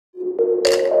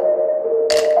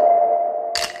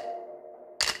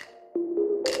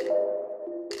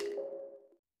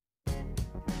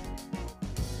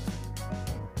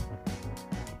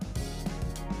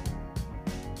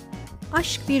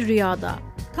Aşk Bir Rüya'da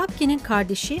Thapki'nin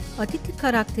kardeşi Aditi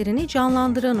karakterini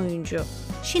canlandıran oyuncu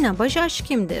Sheena Bajaj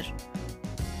kimdir?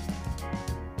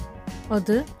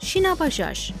 Adı Sheena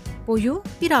Bajaj, boyu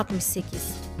 1.68,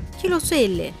 kilosu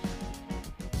 50.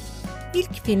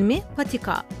 İlk filmi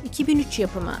Patika, 2003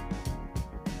 yapımı.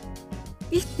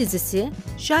 İlk dizisi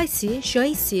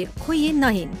Jaisi Koi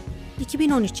Nahin,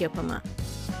 2013 yapımı.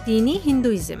 Dini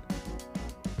Hinduizm.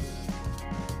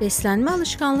 Beslenme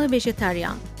alışkanlığı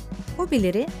vejeteryan.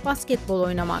 Hobileri basketbol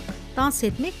oynamak, dans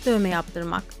etmek, dövme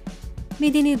yaptırmak.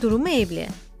 Medeni durumu evli.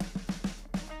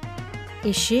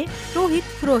 Eşi Rohit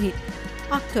Purohit,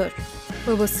 aktör.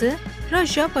 Babası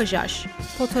Raja Bajaj,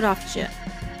 fotoğrafçı.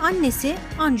 Annesi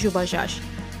Anju Bajaj,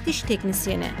 diş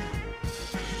teknisyeni.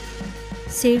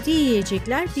 Sevdiği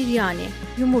yiyecekler biryani,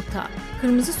 yumurta,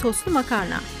 kırmızı soslu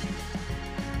makarna.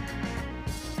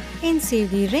 En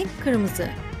sevdiği renk kırmızı.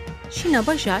 Sheena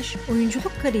Bajaj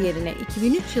oyunculuk kariyerine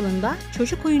 2003 yılında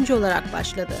çocuk oyuncu olarak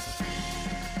başladı.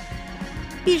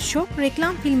 Birçok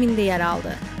reklam filminde yer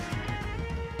aldı.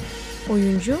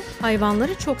 Oyuncu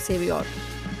hayvanları çok seviyor.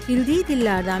 Bildiği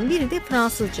dillerden biri de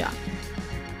Fransızca.